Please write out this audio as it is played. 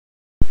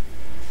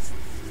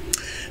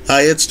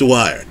Hi, it's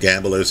Dwyer,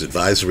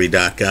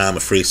 gamblersadvisory.com, a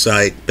free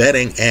site,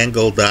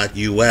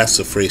 bettingangle.us,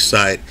 a free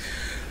site.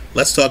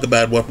 Let's talk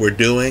about what we're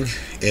doing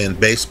in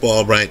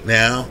baseball right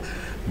now.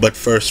 But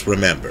first,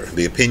 remember,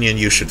 the opinion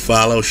you should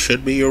follow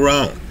should be your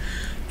own.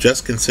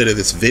 Just consider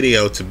this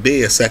video to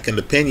be a second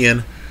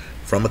opinion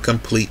from a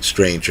complete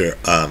stranger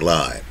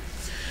online.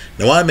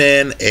 Now, I'm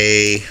in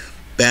a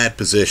bad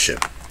position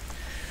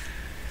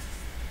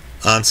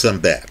on some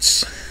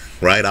bets,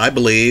 right? I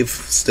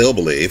still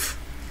believe,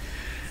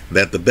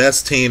 that the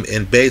best team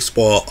in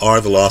baseball are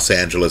the Los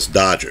Angeles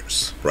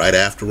Dodgers, right?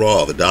 After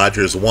all, the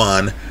Dodgers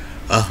won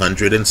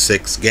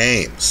 106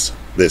 games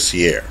this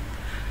year,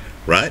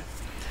 right?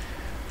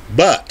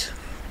 But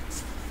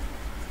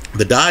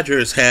the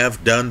Dodgers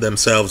have done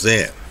themselves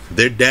in.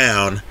 They're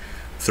down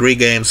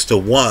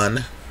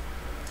 3-1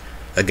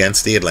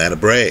 against the Atlanta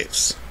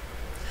Braves.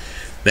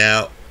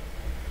 Now,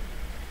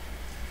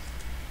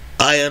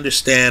 I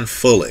understand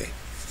fully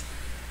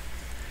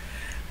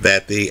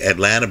that the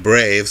Atlanta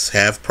Braves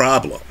have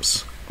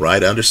problems,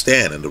 right?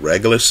 Understand, in the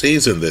regular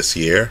season this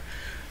year,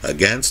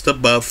 against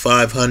above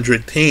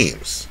 500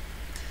 teams,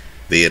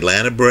 the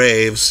Atlanta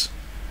Braves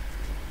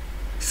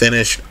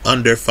finished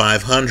under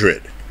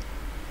 500,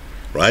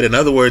 right? In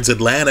other words,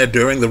 Atlanta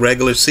during the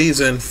regular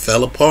season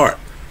fell apart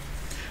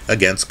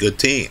against good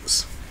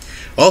teams.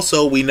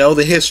 Also, we know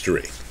the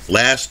history.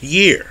 Last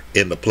year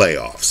in the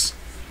playoffs,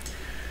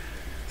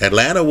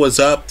 Atlanta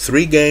was up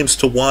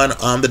 3-1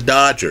 on the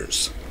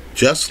Dodgers,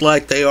 just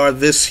like they are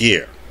this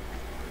year.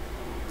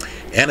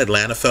 And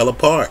Atlanta fell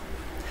apart.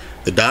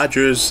 The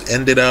Dodgers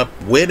ended up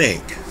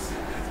winning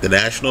the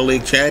National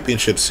League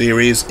Championship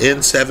Series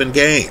in 7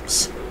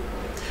 games.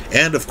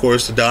 And, of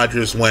course, the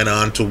Dodgers went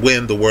on to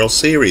win the World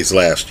Series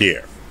last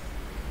year.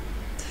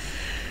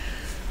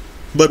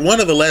 But one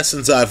of the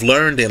lessons I've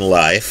learned in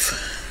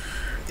life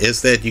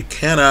is that you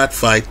cannot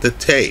fight the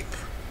tape.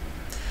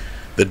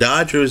 The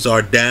Dodgers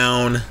are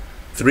down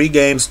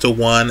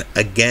 3-1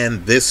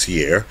 again this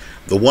year.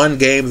 The one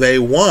game they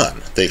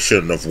won, they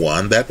shouldn't have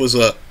won. That was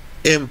a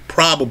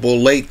improbable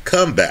late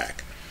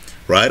comeback,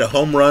 right? A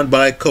home run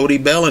by Cody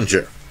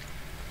Bellinger.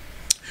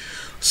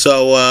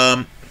 So,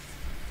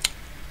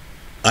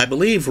 I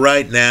believe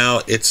right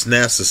now it's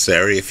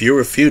necessary, if you're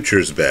a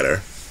futures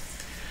bettor,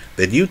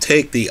 that you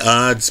take the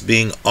odds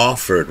being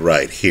offered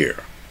right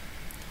here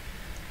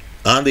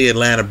on the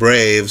Atlanta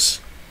Braves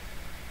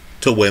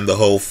to win the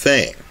whole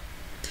thing.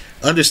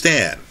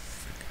 Understand,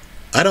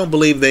 I don't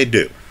believe they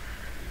do.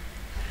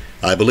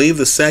 I believe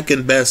the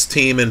second best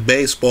team in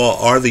baseball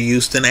are the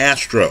Houston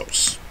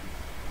Astros.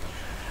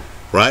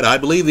 Right? I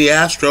believe the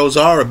Astros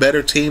are a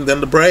better team than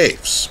the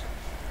Braves.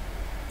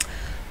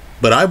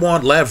 But I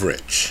want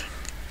leverage.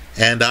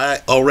 And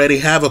I already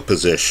have a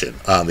position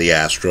on the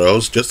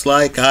Astros, just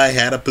like I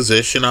had a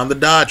position on the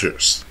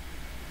Dodgers.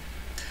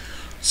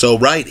 So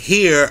right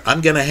here,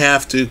 I'm going to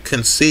have to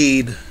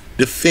concede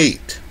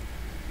defeat.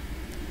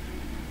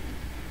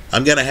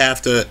 I'm going to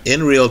have to,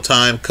 in real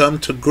time, come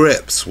to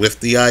grips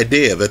with the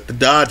idea that the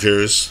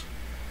Dodgers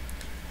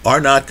are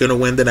not going to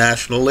win the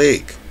National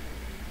League.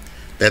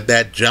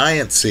 That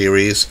Giant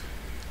series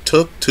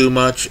took too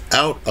much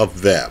out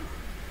of them.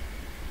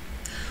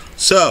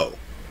 So,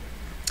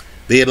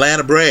 the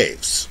Atlanta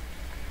Braves,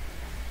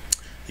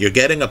 you're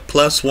getting a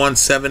plus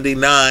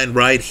 179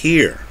 right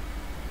here.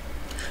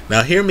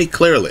 Now, hear me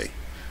clearly.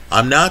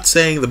 I'm not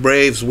saying the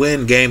Braves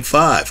win Game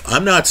 5.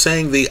 I'm not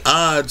saying the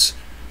odds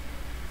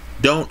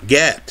don't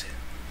get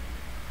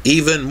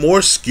even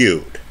more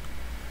skewed,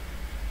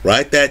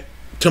 right? That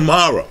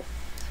tomorrow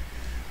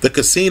the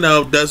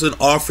casino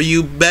doesn't offer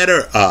you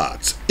better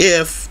odds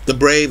if the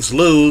Braves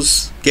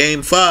lose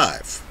Game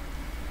 5.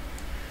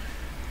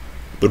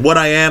 But what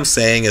I am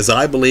saying is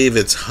I believe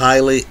it's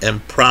highly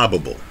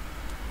improbable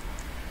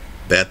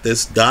that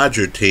this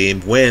Dodger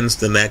team wins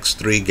the next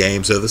 3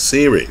 games of the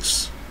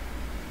series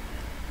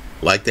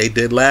like they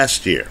did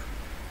last year.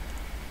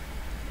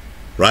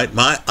 Right?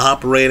 My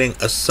operating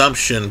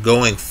assumption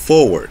going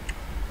forward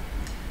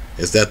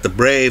is that the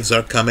Braves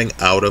are coming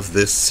out of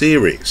this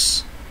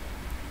series.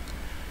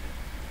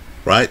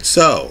 Right?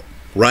 So,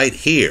 right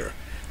here,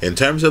 in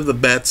terms of the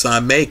bets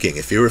I'm making,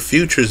 if you're a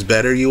futures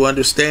bettor, you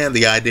understand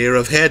the idea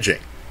of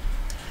hedging.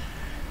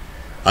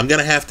 I'm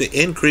going to have to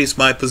increase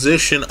my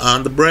position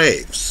on the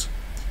Braves.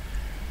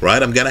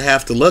 Right? I'm going to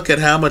have to look at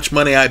how much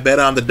money I bet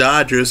on the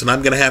Dodgers, and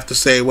I'm going to have to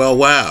say, well,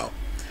 wow,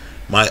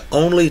 my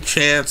only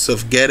chance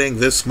of getting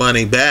this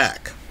money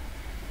back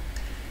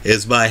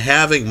is by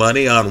having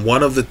money on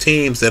one of the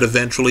teams that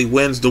eventually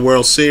wins the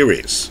World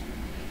Series.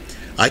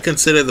 I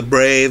consider the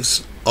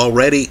Braves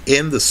already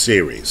in the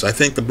series. I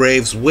think the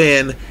Braves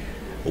win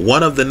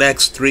one of the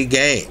next 3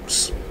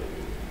 games.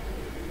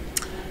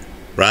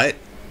 Right?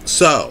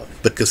 So,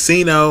 the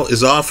casino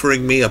is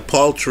offering me a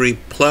paltry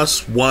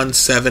plus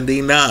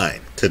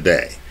 179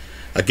 today.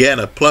 Again,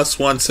 a plus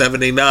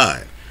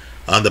 179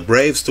 on the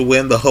Braves to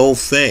win the whole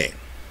thing.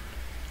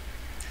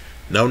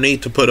 No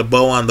need to put a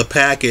bow on the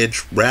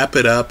package. Wrap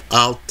it up.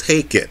 I'll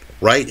take it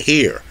right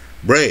here.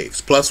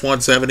 Braves plus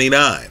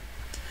 179.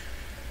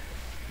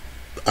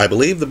 I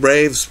believe the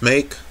Braves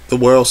make the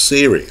World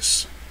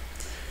Series.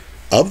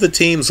 Of the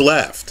teams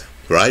left,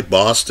 right,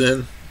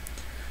 Boston,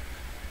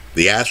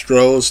 the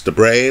Astros, the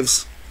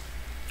Braves,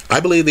 I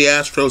believe the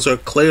Astros are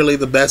clearly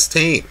the best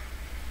team.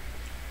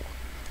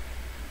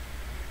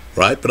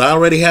 Right? But I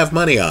already have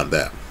money on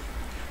them.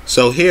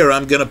 So here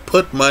I'm going to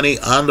put money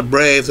on the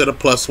Braves at a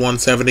plus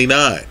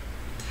 179.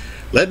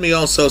 Let me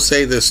also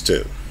say this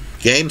too.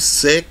 Game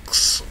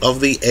 6 of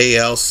the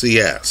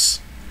ALCS.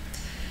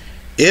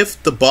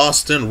 If the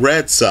Boston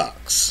Red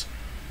Sox,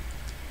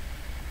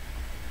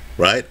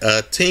 right,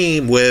 a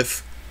team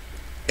with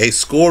a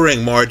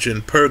scoring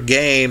margin per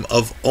game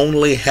of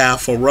only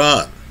half a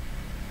run,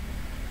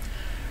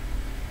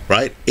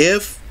 right,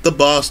 if the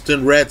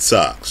Boston Red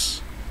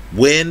Sox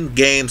win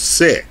Game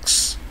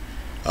 6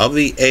 of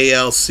the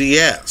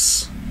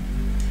ALCS,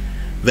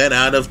 then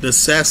out of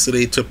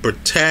necessity to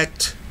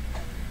protect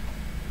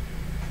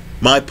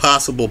my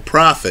possible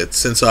profit,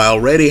 since I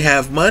already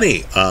have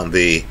money on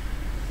the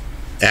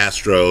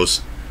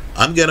Astros,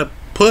 I'm going to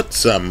put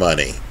some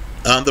money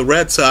on the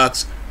Red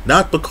Sox,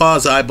 not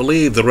because I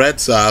believe the Red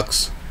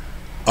Sox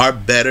are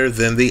better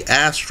than the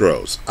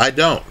Astros. I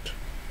don't.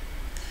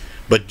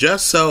 But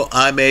just so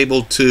I'm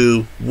able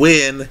to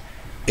win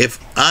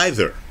if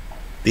either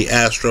the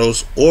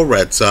Astros or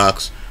Red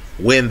Sox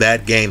win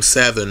that Game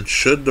 7,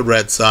 should the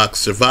Red Sox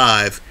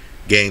survive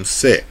Game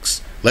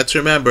 6. Let's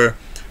remember,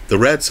 the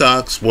Red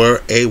Sox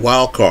were a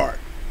wild card.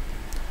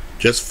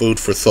 Just food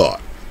for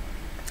thought.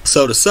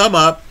 So to sum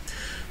up,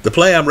 the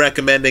play I'm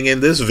recommending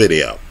in this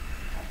video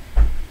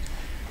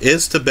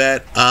is to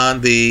bet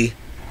on the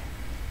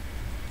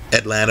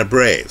Atlanta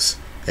Braves.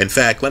 In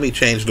fact, let me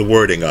change the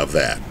wording of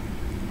that.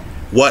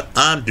 What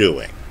I'm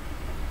doing,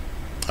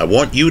 I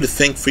want you to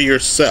think for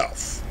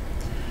yourself.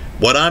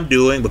 What I'm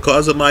doing,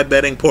 because of my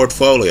betting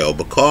portfolio,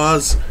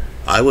 because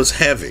I was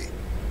heavy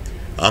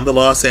on the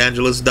Los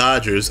Angeles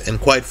Dodgers, and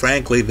quite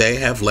frankly, they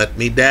have let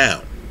me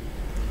down.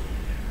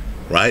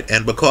 Right?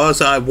 And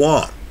because I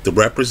want the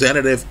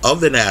representative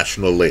of the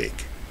National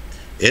League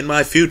in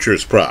my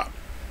futures prop,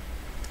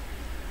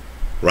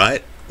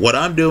 right? What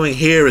I'm doing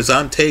here is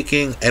I'm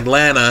taking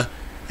Atlanta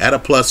at a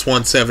plus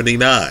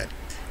 179.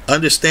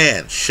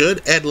 Understand,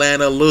 should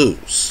Atlanta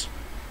lose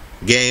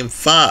Game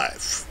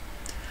 5,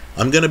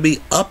 I'm going to be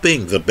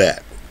upping the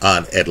bet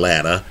on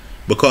Atlanta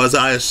because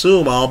I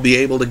assume I'll be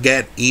able to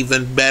get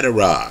even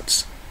better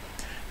odds.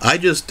 I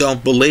just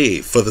don't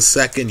believe for the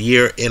second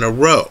year in a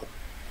row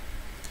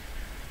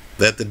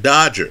that the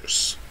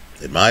Dodgers,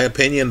 in my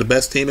opinion, the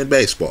best team in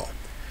baseball,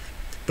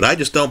 but I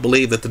just don't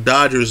believe that the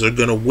Dodgers are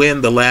going to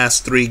win the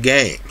last 3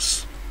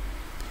 games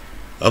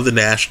of the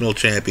National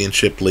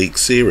Championship League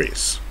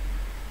Series.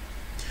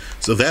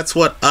 So that's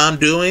what I'm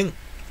doing.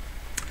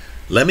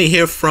 Let me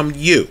hear from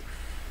you.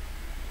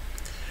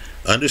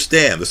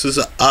 Understand, this is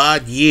an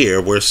odd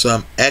year where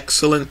some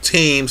excellent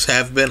teams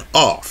have been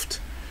offed.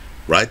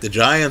 Right? The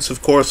Giants,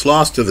 of course,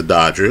 lost to the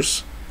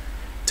Dodgers.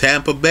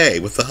 Tampa Bay,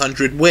 with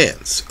 100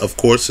 wins, of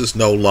course, is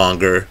no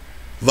longer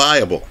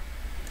viable.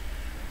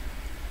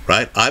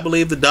 Right? I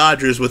believe the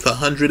Dodgers, with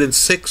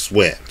 106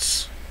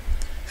 wins,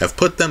 have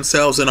put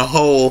themselves in a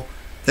hole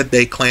that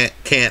they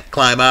can't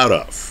climb out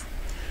of.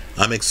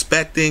 I'm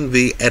expecting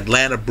the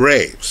Atlanta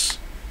Braves,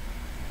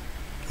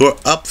 who are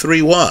up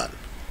 3-1,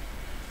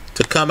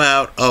 to come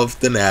out of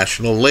the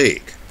National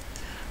League.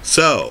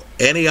 So,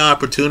 any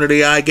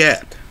opportunity I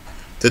get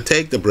to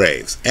take the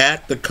Braves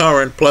at the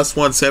current plus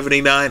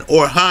 179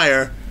 or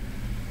higher,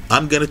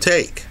 I'm going to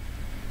take.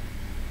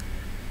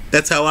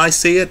 That's how I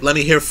see it. Let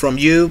me hear from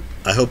you.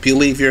 I hope you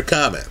leave your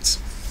comments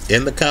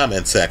in the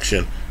comment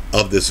section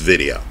of this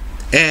video.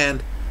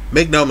 And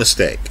make no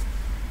mistake,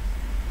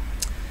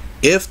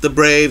 if the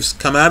Braves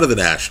come out of the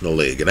National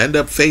League and end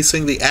up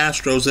facing the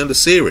Astros in the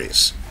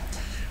series,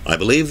 I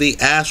believe the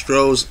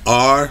Astros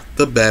are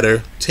the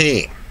better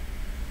team.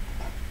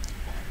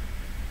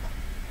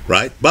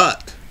 Right?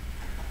 But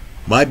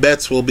my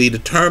bets will be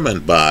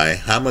determined by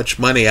how much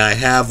money I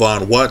have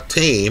on what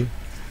team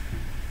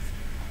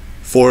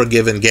for a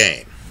given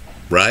game.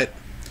 Right?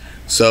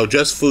 So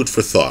just food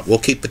for thought. We'll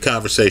keep the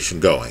conversation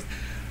going.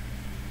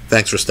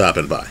 Thanks for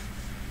stopping by.